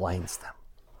God blinds them?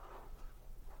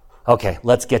 Okay,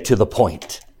 let's get to the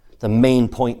point. The main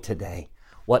point today.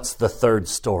 What's the third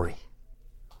story?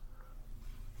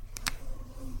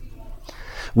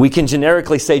 We can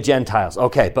generically say Gentiles.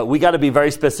 Okay, but we got to be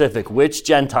very specific. Which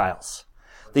Gentiles?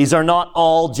 These are not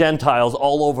all Gentiles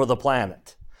all over the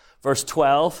planet. Verse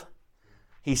 12,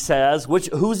 he says,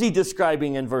 who's he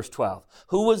describing in verse 12?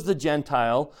 Who was the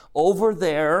Gentile over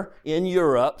there in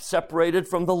Europe, separated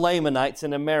from the Lamanites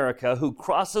in America, who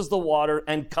crosses the water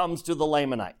and comes to the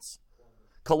Lamanites?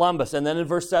 Columbus. And then in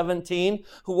verse 17,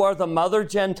 who are the mother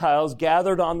Gentiles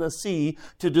gathered on the sea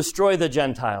to destroy the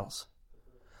Gentiles?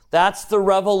 That's the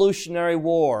Revolutionary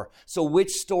War. So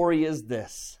which story is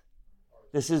this?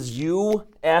 This is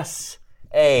USA.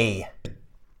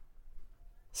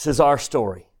 This is our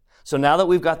story. So now that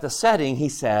we've got the setting, he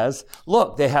says,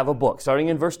 look, they have a book. Starting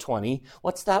in verse 20,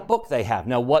 what's that book they have?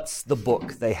 Now, what's the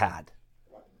book they had?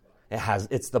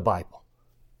 It's the Bible.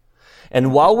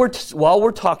 And while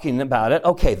we're talking about it,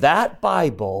 okay, that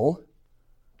Bible,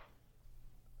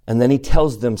 and then he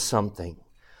tells them something.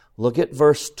 Look at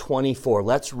verse 24.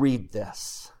 Let's read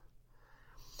this.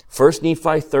 1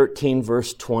 Nephi 13,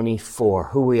 verse 24.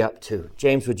 Who are we up to?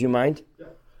 James, would you mind? Yeah.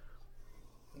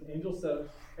 An angel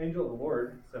of the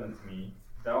Lord said unto me,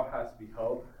 Thou hast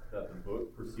beheld that the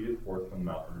book proceeded forth from the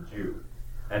mouth of a Jew.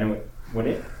 And when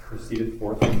it proceeded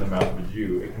forth from the mouth of a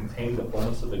Jew, it contained the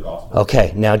fullness of the gospel.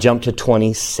 Okay, now jump to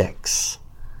 26.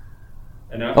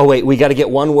 Oh wait, we got to get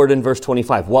one word in verse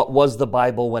 25. What was the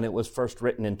Bible when it was first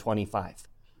written in 25?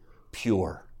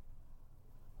 Pure.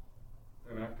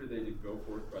 And after they did go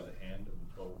forth by the hand of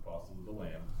the 12 apostles of the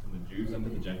Lamb, from the Jews unto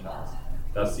the Gentiles,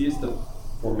 thou seest the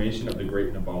formation of the great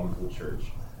and abominable church,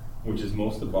 which is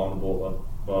most abominable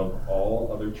above all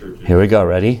other churches. Here we go,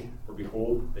 ready? For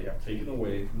behold, they have taken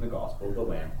away from the gospel of the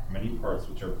Lamb many parts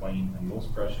which are plain and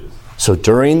most precious. So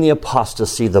during the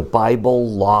apostasy, the Bible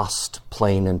lost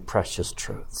plain and precious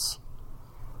truths.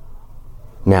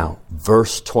 Now,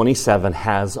 verse 27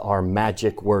 has our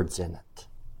magic words in it.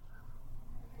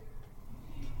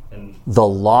 The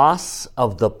loss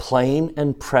of the plain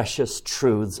and precious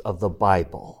truths of the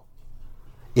Bible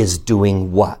is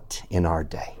doing what in our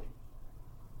day?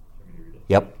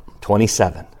 Yep,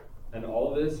 27. And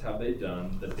all this have they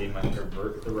done that they might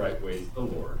pervert the right ways of the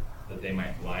Lord, that they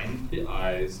might blind the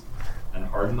eyes and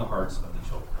harden the hearts of the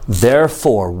children.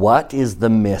 Therefore, what is the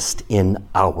mist in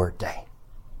our day?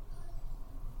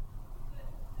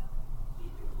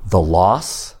 The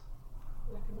loss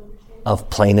of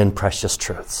plain and precious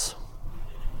truths.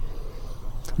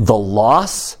 The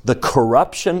loss, the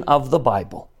corruption of the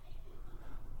Bible.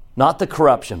 Not the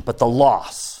corruption, but the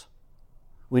loss.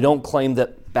 We don't claim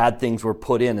that bad things were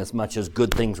put in as much as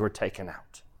good things were taken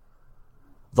out.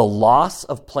 The loss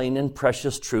of plain and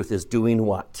precious truth is doing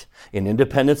what? In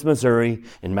Independence, Missouri,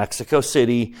 in Mexico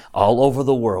City, all over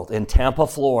the world, in Tampa,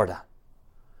 Florida.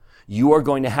 You are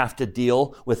going to have to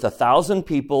deal with 1,000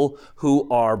 people who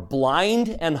are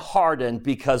blind and hardened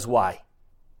because why?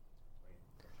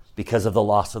 Because of the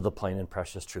loss of the plain and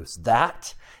precious truths.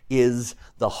 That is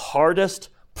the hardest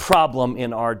problem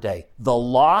in our day. The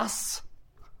loss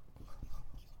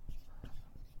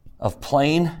of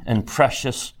plain and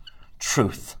precious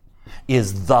truth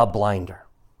is the blinder.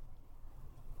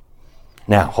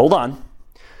 Now, hold on.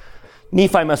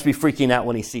 Nephi must be freaking out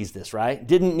when he sees this, right?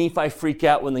 Didn't Nephi freak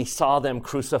out when he saw them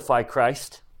crucify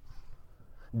Christ?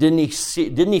 Didn't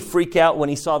he freak out when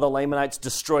he saw the Lamanites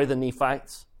destroy the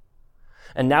Nephites?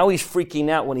 And now he's freaking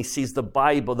out when he sees the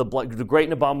Bible, the great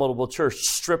and abominable church,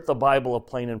 strip the Bible of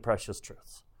plain and precious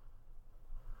truths.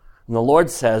 And the Lord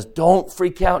says, don't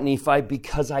freak out, Nephi,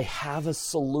 because I have a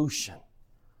solution.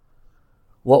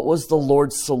 What was the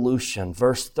Lord's solution?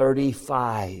 Verse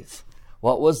 35.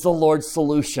 What was the Lord's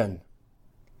solution?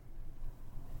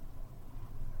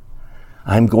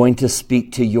 I'm going to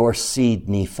speak to your seed,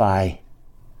 Nephi,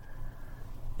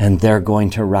 and they're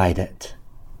going to write it.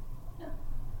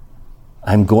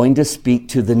 I'm going to speak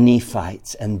to the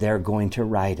Nephites, and they're going to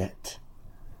write it.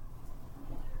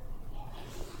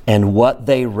 And what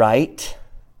they write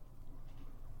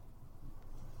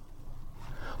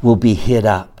will be hid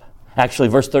up. Actually,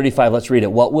 verse 35, let's read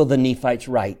it. What will the Nephites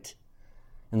write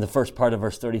in the first part of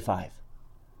verse 35?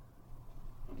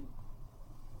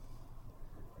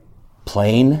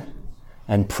 Plain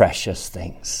and precious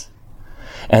things.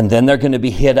 And then they're going to be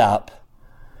hid up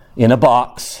in a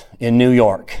box in New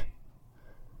York.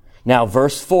 Now,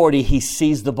 verse 40, he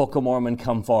sees the Book of Mormon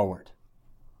come forward.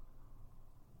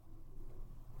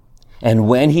 And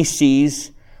when he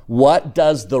sees, what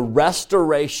does the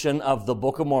restoration of the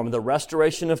Book of Mormon, the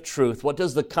restoration of truth, what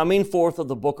does the coming forth of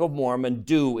the Book of Mormon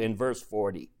do in verse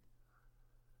 40?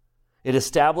 It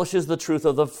establishes the truth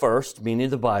of the first, meaning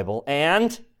the Bible,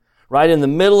 and right in the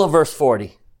middle of verse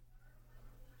 40,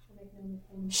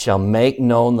 shall make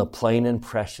known the plain and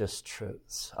precious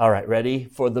truths. All right, ready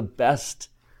for the best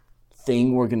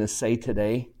thing we're going to say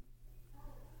today?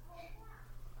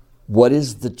 What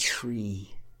is the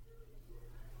tree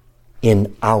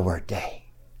in our day?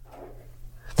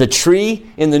 The tree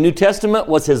in the New Testament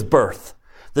was his birth.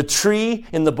 The tree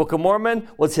in the Book of Mormon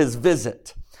was his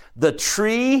visit. The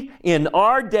tree in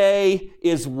our day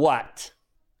is what?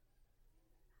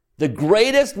 The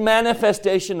greatest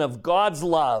manifestation of God's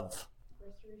love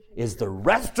is the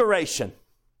restoration.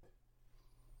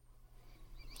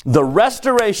 The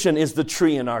restoration is the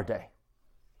tree in our day.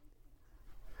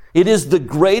 It is the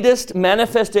greatest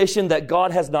manifestation that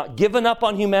God has not given up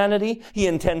on humanity. He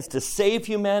intends to save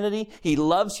humanity. He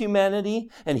loves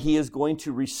humanity, and he is going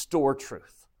to restore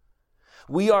truth.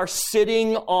 We are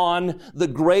sitting on the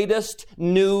greatest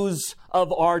news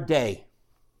of our day.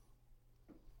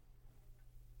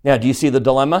 Now, do you see the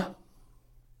dilemma?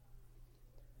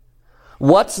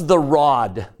 What's the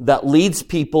rod that leads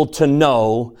people to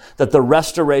know that the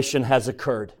restoration has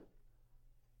occurred?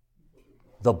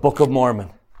 The Book of Mormon.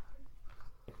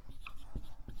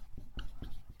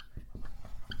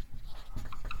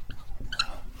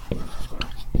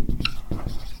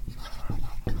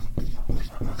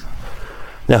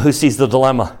 Now, who sees the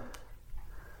dilemma?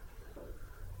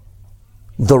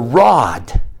 The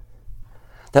rod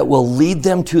that will lead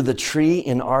them to the tree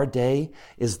in our day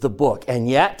is the book. And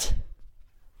yet,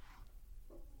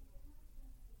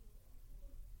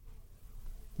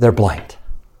 they're blind.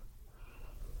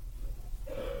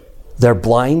 They're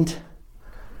blind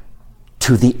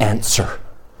to the answer.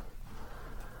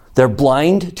 They're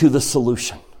blind to the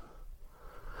solution.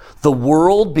 The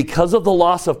world, because of the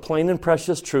loss of plain and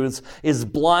precious truths, is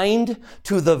blind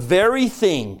to the very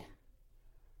thing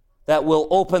that will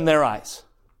open their eyes.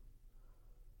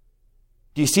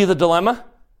 Do you see the dilemma?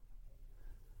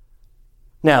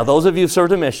 Now, those of you who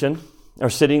served a mission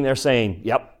are sitting there saying,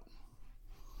 yep.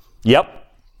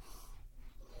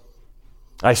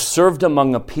 I served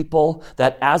among a people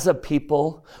that as a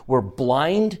people were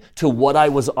blind to what I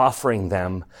was offering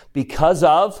them because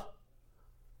of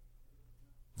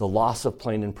the loss of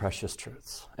plain and precious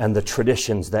truths and the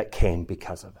traditions that came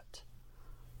because of it.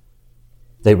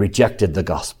 They rejected the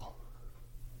gospel.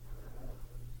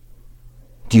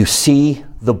 Do you see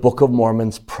the Book of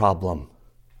Mormon's problem?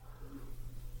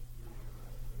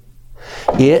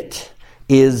 It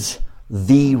is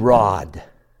the rod,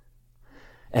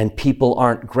 and people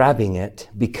aren't grabbing it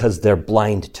because they're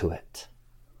blind to it.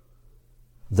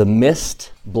 The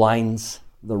mist blinds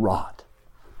the rod.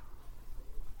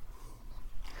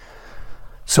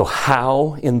 So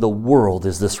how in the world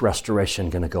is this restoration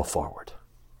going to go forward?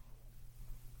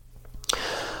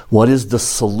 What is the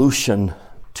solution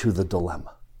to the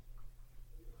dilemma?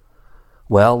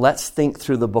 Well, let's think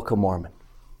through the Book of Mormon.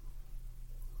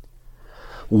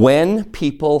 When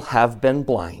people have been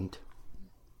blind,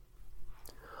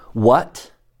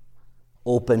 what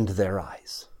opened their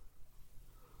eyes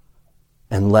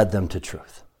and led them to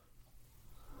truth?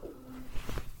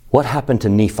 What happened to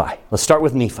Nephi? Let's start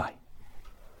with Nephi.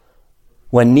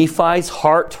 When Nephi's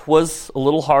heart was a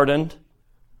little hardened,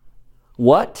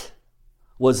 what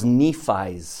was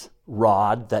Nephi's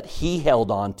rod that he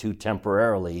held on to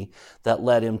temporarily that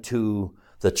led him to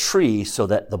the tree so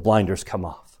that the blinders come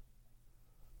off?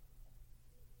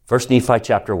 1 Nephi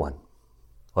chapter 1.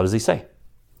 What does he say?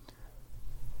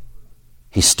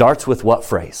 He starts with what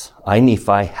phrase? I,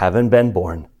 Nephi, having been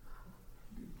born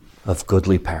of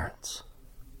goodly parents.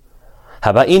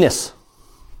 How about Enos?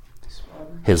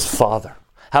 His father.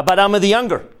 How about Amma the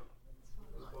Younger?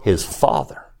 His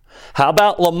father. How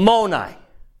about Lamoni?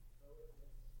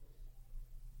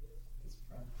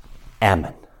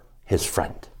 Ammon, his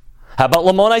friend. How about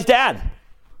Lamoni's dad?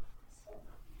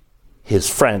 His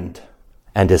friend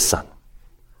and his son.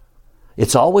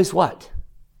 It's always what?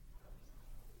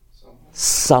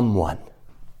 Someone.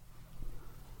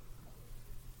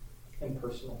 And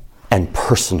personal. And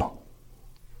personal.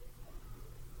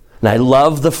 And I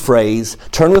love the phrase,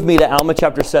 turn with me to Alma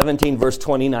chapter 17, verse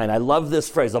 29. I love this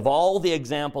phrase. Of all the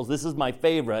examples, this is my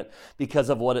favorite because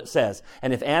of what it says.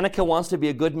 And if Annika wants to be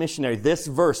a good missionary, this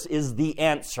verse is the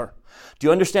answer. Do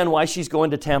you understand why she's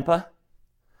going to Tampa?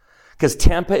 Because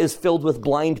Tampa is filled with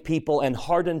blind people and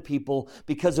hardened people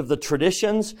because of the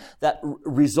traditions that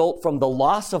result from the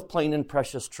loss of plain and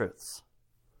precious truths.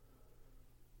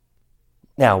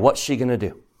 Now, what's she going to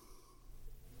do?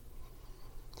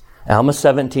 Alma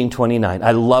 17:29.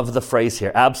 I love the phrase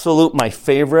here. Absolute, my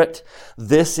favorite.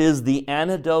 This is the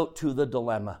antidote to the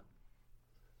dilemma.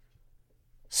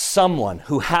 Someone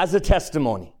who has a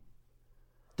testimony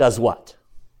does what?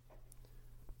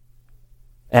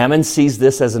 Ammon sees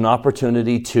this as an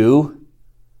opportunity to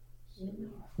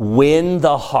win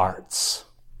the hearts.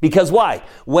 Because why?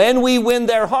 When we win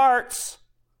their hearts,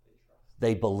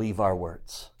 they believe our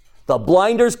words. The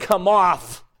blinders come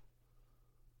off.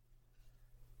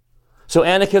 So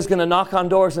Annika's going to knock on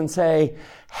doors and say,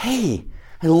 hey,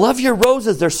 I love your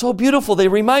roses. They're so beautiful. They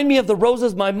remind me of the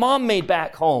roses my mom made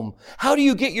back home. How do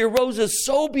you get your roses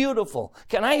so beautiful?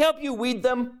 Can I help you weed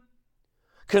them?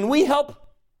 Can we help?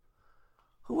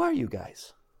 Who are you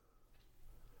guys?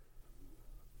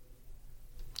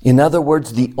 In other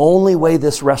words, the only way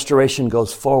this restoration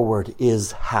goes forward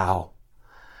is how?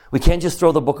 We can't just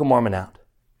throw the Book of Mormon out.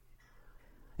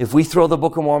 If we throw the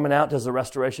Book of Mormon out, does the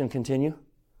restoration continue?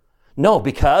 No,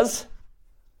 because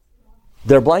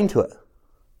they're blind to it.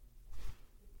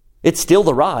 It's still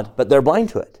the rod, but they're blind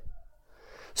to it.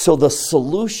 So the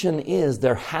solution is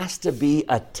there has to be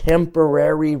a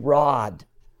temporary rod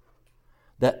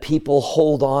that people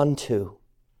hold on to,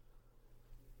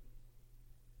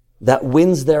 that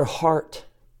wins their heart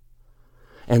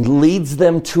and leads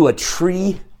them to a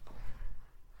tree.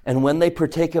 And when they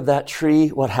partake of that tree,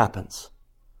 what happens?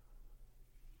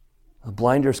 The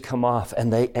blinders come off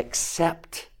and they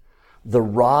accept the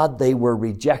rod they were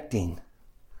rejecting.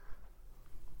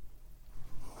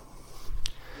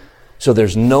 So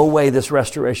there's no way this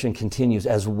restoration continues,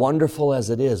 as wonderful as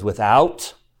it is,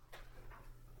 without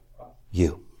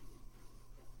you.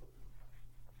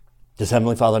 Does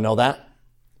Heavenly Father know that?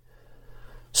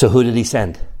 So who did he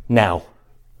send? Now.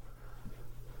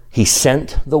 He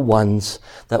sent the ones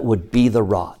that would be the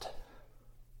rod.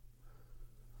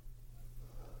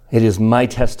 It is my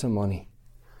testimony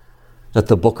that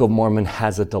the Book of Mormon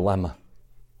has a dilemma,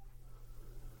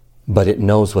 but it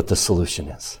knows what the solution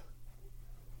is.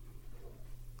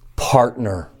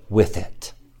 Partner with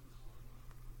it.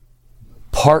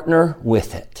 Partner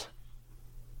with it.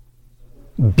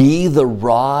 Be the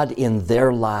rod in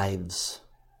their lives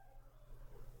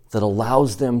that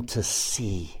allows them to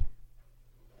see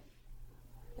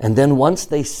And then once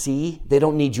they see, they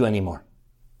don't need you anymore.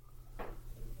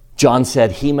 John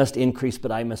said, he must increase,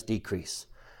 but I must decrease.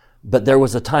 But there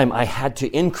was a time I had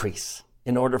to increase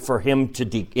in order for him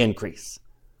to increase.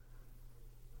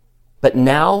 But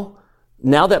now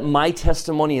that my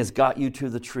testimony has got you to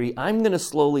the tree, I'm going to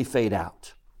slowly fade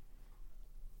out.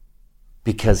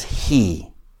 Because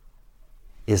he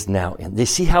is now in. You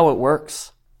see how it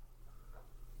works?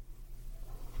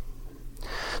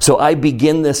 So I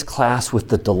begin this class with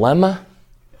the dilemma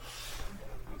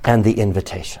and the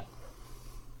invitation.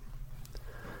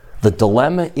 The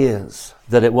dilemma is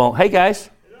that it won't. Hey guys,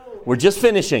 we're just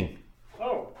finishing.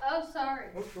 Oh, sorry.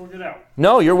 let's go get out.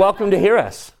 No, you're welcome to hear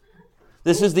us.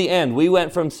 This is the end. We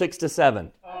went from 6 to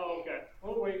 7. Oh, okay.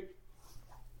 Oh, wait.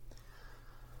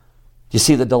 You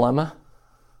see the dilemma?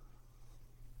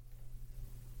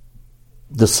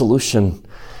 The solution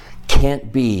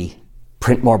can't be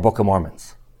print more Book of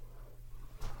Mormons.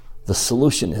 The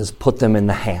solution is put them in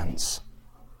the hands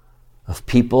of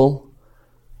people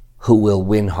who will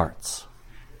win hearts.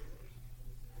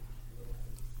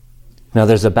 Now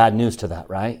there's a bad news to that,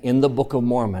 right? In the Book of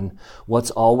Mormon,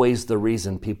 what's always the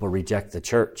reason people reject the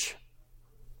church?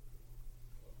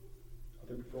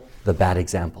 The bad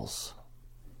examples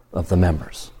of the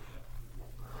members.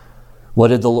 What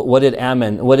did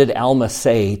Alma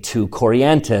say to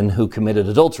Corianton, who committed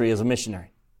adultery as a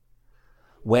missionary?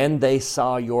 When they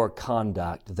saw your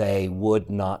conduct, they would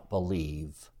not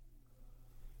believe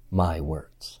my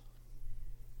words.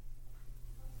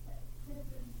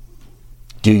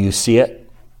 Do you see it?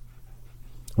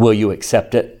 Will you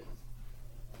accept it?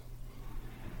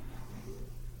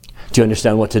 Do you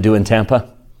understand what to do in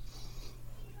Tampa?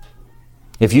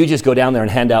 If you just go down there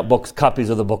and hand out copies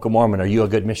of the Book of Mormon, are you a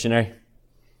good missionary?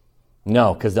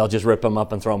 No, because they'll just rip them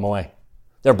up and throw them away.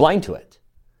 They're blind to it.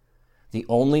 The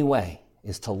only way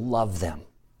is to love them,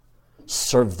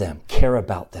 serve them, care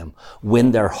about them,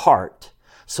 win their heart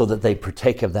so that they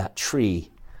partake of that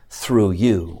tree through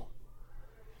you.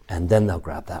 And then they'll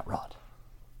grab that rod.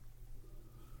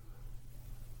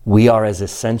 We are as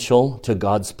essential to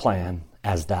God's plan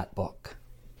as that book.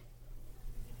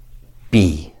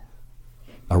 Be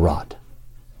a rod.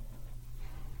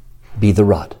 Be the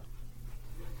rod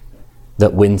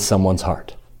that wins someone's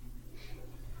heart.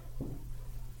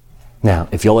 Now,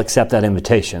 if you'll accept that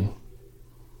invitation,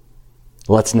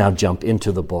 let's now jump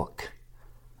into the book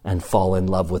and fall in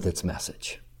love with its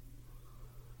message.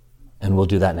 And we'll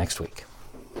do that next week.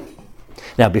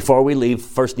 Now, before we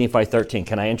leave 1 Nephi 13,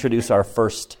 can I introduce our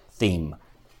first theme?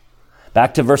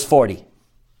 Back to verse 40.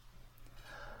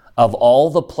 Of all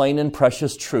the plain and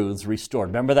precious truths restored.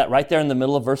 Remember that right there in the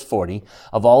middle of verse 40.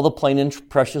 Of all the plain and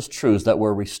precious truths that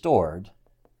were restored.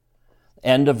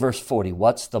 End of verse 40.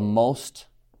 What's the most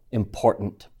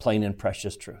important plain and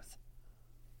precious truth?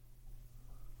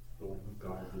 The one who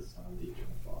God, the Son, the eternal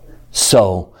Father.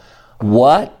 So,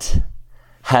 what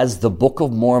has the Book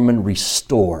of Mormon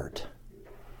restored?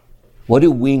 What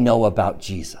do we know about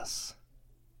Jesus?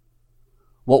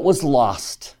 What was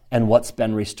lost and what's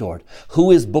been restored?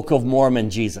 Who is Book of Mormon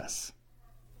Jesus?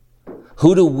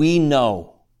 Who do we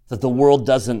know that the world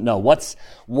doesn't know?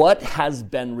 What has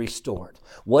been restored?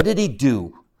 What did he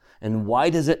do? And why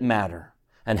does it matter?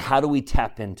 And how do we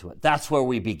tap into it? That's where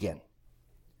we begin.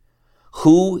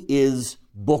 Who is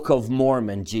Book of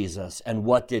Mormon Jesus? And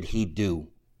what did he do?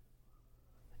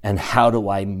 And how do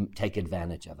I take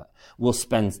advantage of it? We'll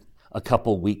spend a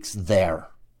couple weeks there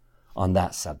on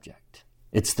that subject.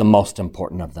 It's the most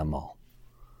important of them all.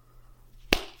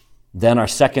 Then our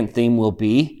second theme will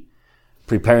be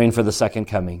preparing for the second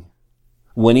coming.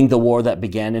 Winning the war that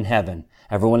began in heaven.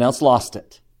 Everyone else lost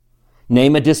it.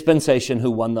 Name a dispensation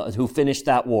who finished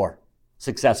that war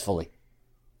successfully.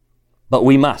 But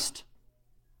we must.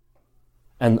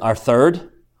 And our third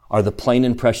are the plain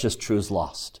and precious truths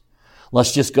lost.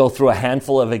 Let's just go through a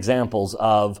handful of examples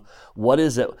of what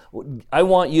is it. I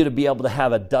want you to be able to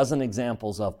have a dozen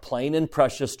examples of plain and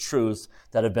precious truths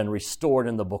that have been restored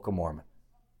in the Book of Mormon.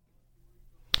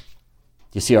 Do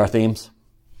you see our themes?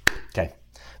 Okay.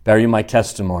 Bear you my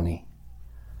testimony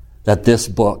that this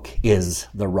book is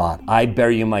the rod. I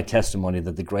bear you my testimony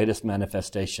that the greatest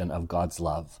manifestation of God's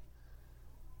love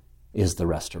is the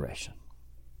restoration.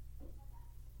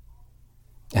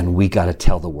 And we got to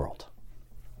tell the world.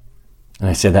 And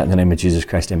I say that in the name of Jesus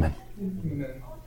Christ, amen. Amen.